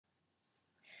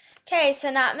Okay,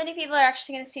 so not many people are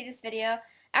actually going to see this video.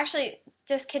 Actually,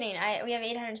 just kidding. We have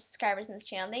 800 subscribers in this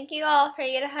channel. Thank you all for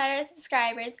 800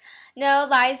 subscribers. No,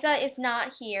 Liza is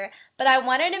not here, but I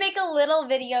wanted to make a little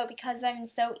video because I'm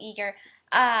so eager.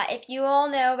 If you all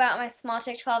know about my Small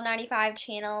Chick 1295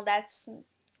 channel,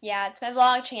 yeah, it's my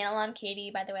vlog channel. I'm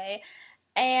Katie, by the way.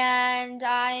 And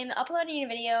I'm uploading a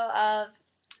video of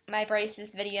my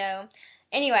braces video.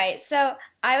 Anyway, so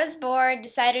I was bored,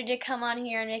 decided to come on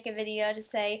here and make a video to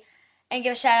say and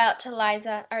give a shout out to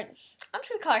Liza, or I'm just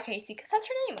gonna call her Casey because that's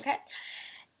her name, okay?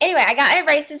 Anyway, I got my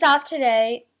braces off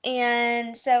today,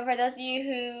 and so for those of you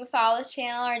who follow this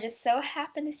channel or just so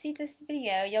happen to see this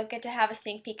video, you'll get to have a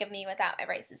sneak peek of me without my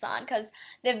braces on because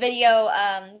the video,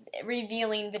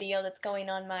 revealing video that's going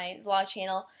on my vlog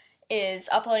channel is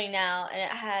uploading now, and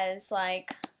it has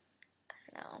like,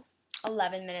 I don't know,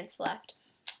 11 minutes left.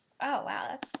 Oh wow,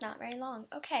 that's not very long.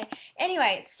 Okay.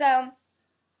 Anyway, so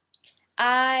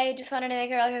I just wanted to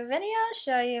make a really quick video,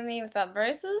 show you me without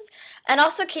braces. And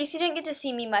also, Casey didn't get to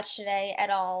see me much today at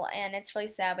all, and it's really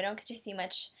sad. We don't get to see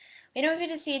much. We don't get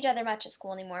to see each other much at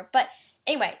school anymore. But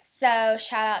anyway, so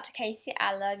shout out to Casey.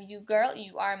 I love you, girl.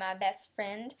 You are my best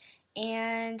friend,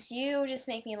 and you just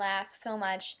make me laugh so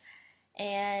much.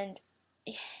 And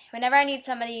whenever I need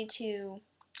somebody to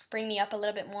bring me up a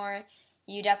little bit more,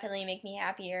 you definitely make me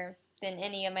happier than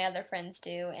any of my other friends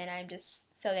do, and I'm just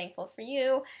so thankful for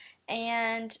you.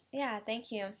 And yeah,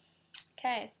 thank you.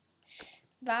 Okay,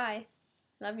 bye.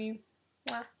 Love you.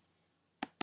 Mwah.